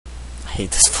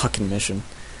hate this fucking mission.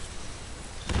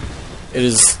 It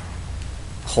is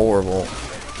horrible.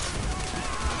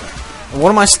 What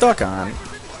am I stuck on?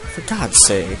 For God's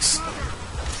sakes.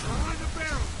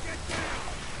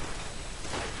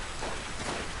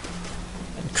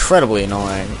 Incredibly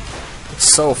annoying.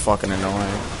 It's so fucking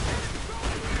annoying.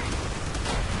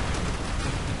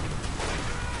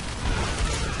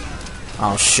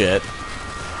 Oh shit.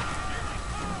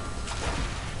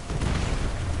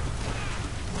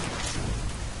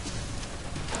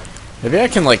 Maybe I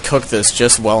can like cook this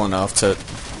just well enough to...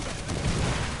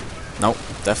 Nope,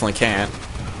 definitely can't.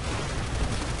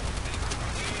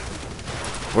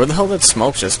 Where the hell did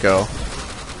smoke just go?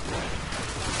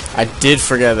 I did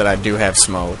forget that I do have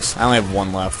smokes. I only have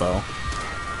one left though.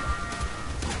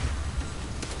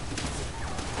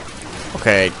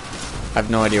 Okay, I have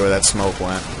no idea where that smoke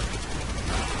went.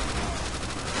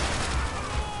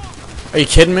 Are you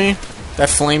kidding me? That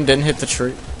flame didn't hit the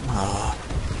tree? Oh.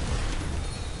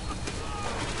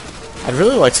 I'd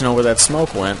really like to know where that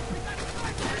smoke went.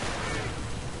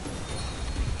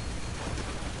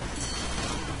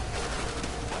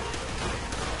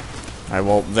 Alright,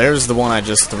 well, there's the one I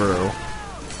just threw.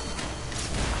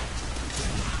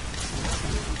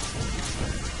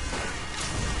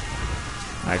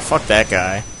 Alright, fuck that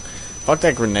guy. Fuck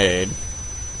that grenade.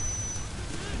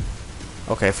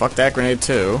 Okay, fuck that grenade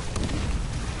too.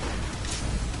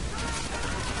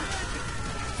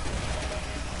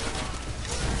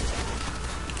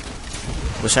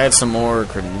 Wish I had some more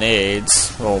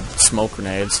grenades. Well, smoke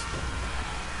grenades.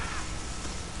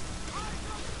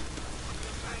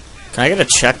 Can I get a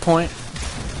checkpoint?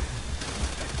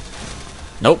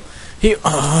 Nope.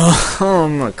 Oh,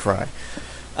 I'm gonna cry.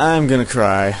 I'm gonna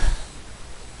cry.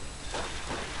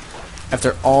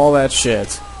 After all that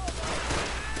shit.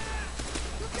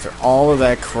 After all of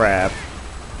that crap.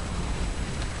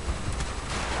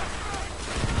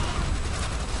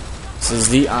 This is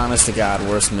the honest to God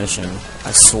worst mission.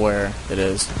 I swear it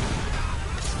is.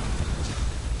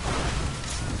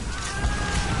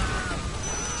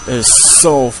 It is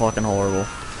so fucking horrible.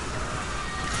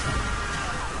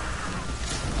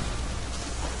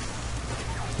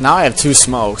 Now I have two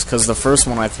smokes, because the first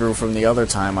one I threw from the other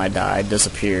time I died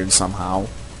disappeared somehow.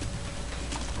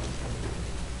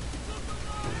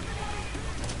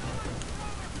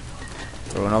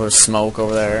 Throw another smoke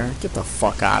over there. Get the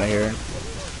fuck out of here.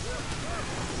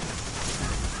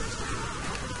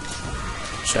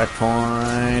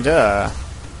 Checkpoint.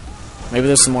 Maybe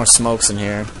there's some more smokes in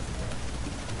here.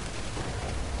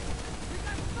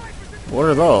 What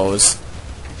are those?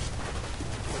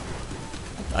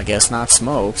 I guess not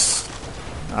smokes.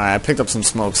 Alright, I picked up some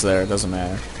smokes there. It doesn't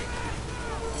matter.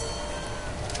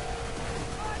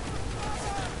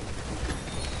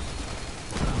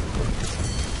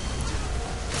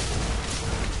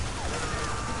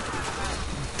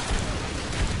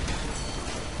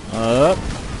 Up.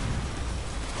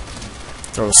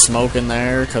 Throw smoke in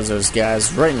there because there's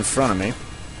guys right in front of me.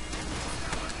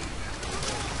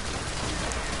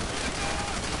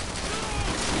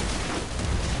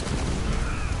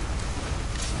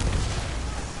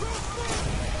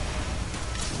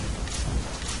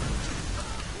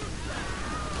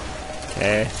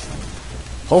 Okay.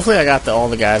 Hopefully I got all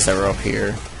the guys that were up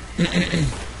here.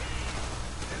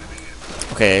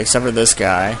 Okay, except for this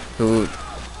guy who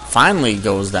finally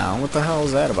goes down. What the hell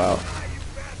is that about?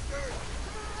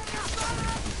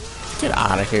 Get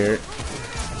out of here.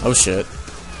 Oh shit.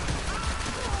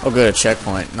 Oh good, a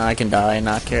checkpoint. Now I can die and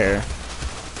not care.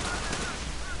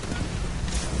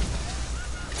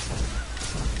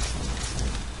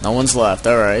 No one's left,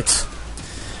 alright.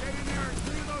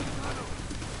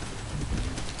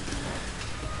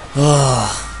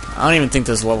 I don't even think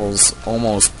this level's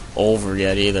almost over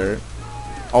yet either.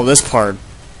 Oh, this part...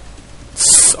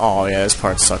 Oh yeah, this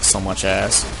part sucks so much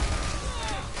ass.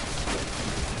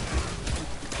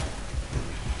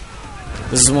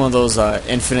 This is one of those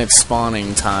infinite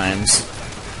spawning times.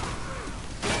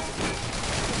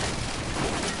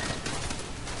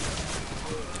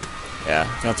 Yeah,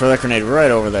 gonna throw that grenade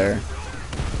right over there.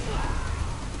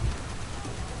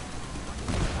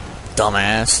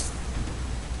 Dumbass.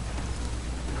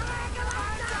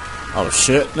 Oh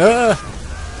shit.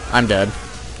 I'm dead.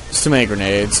 There's too many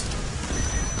grenades.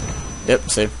 Yep,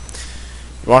 see. You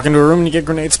walk into a room and you get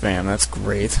grenade spam. That's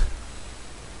great.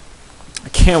 I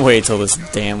can't wait till this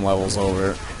damn level's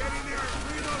over.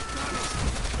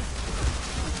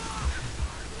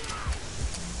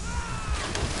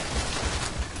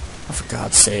 Oh, for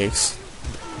God's sakes.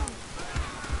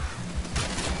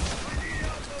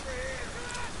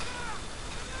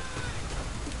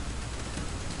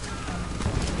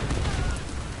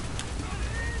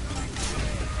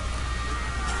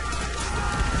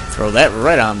 Throw that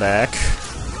right on back.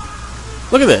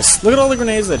 Look at this. Look at all the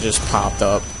grenades that just popped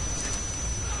up.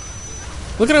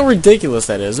 Look at how ridiculous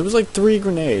that is. It was like 3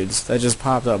 grenades that just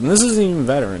popped up. And this isn't even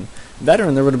veteran.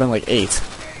 Veteran, there would have been like 8.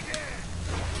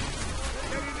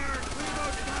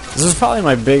 This is probably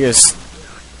my biggest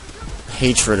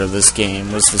hatred of this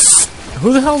game. Was this...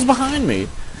 Who the hell's behind me?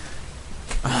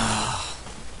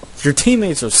 Your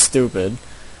teammates are stupid.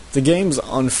 The game's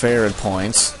unfair at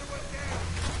points.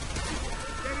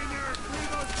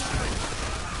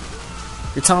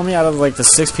 You're telling me out of like the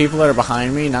 6 people that are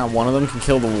behind me, not one of them can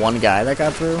kill the one guy that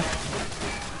got through?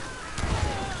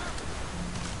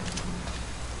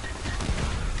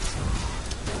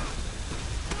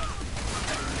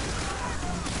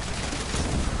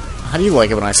 How do you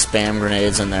like it when I spam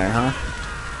grenades in there, huh?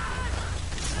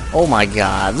 Oh my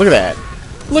god, look at that.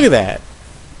 Look at that.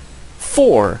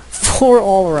 4. 4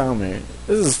 all around me.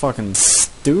 This is fucking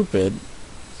stupid.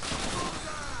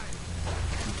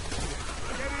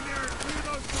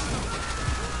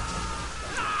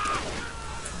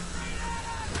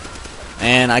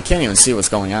 And I can't even see what's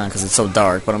going on because it's so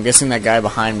dark, but I'm guessing that guy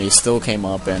behind me still came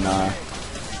up and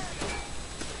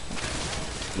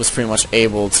was pretty much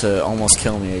able to almost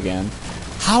kill me again.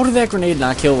 How did that grenade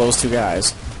not kill those 2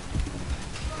 guys?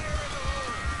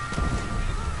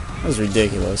 That was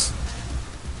ridiculous.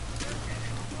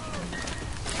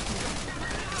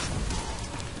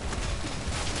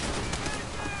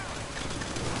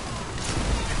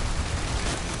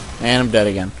 And I'm dead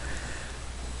again.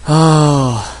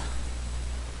 Oh,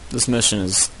 this mission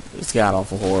is, it's god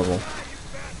awful horrible.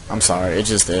 I'm sorry, it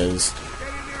just is.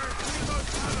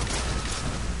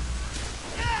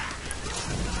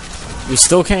 You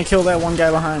still can't kill that one guy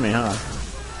behind me, huh?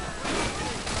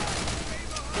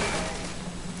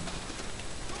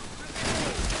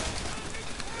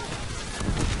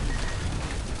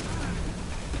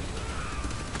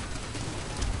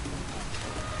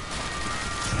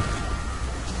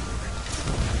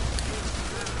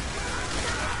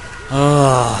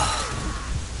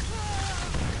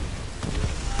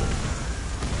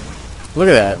 Look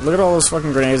at that. Look at all those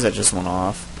fucking grenades that just went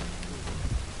off.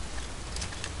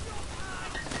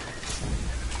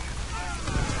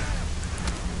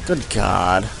 Good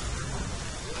God.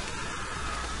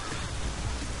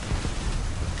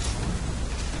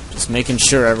 Just making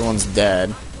sure everyone's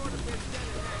dead.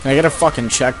 Can I get a fucking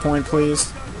checkpoint,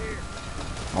 please?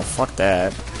 Oh, fuck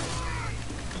that.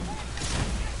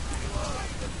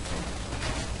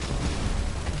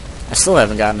 I still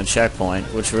haven't gotten a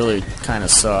checkpoint, which really kind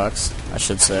of sucks, I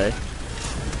should say.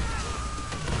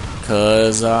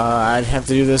 Because I'd have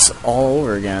to do this all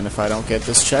over again if I don't get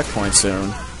this checkpoint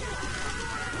soon.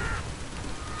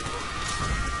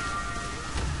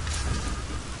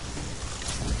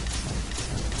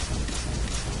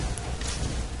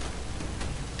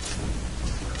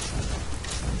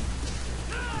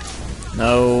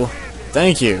 No.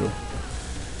 Thank you.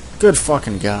 Good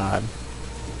fucking God.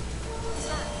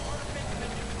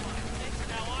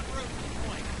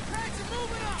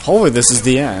 Hopefully this is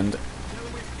the end.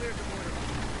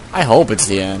 I hope it's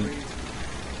the end.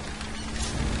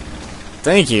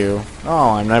 Thank you. Oh,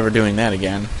 I'm never doing that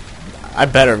again. I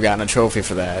better have gotten a trophy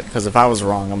for that, because if I was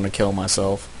wrong, I'm gonna kill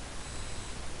myself.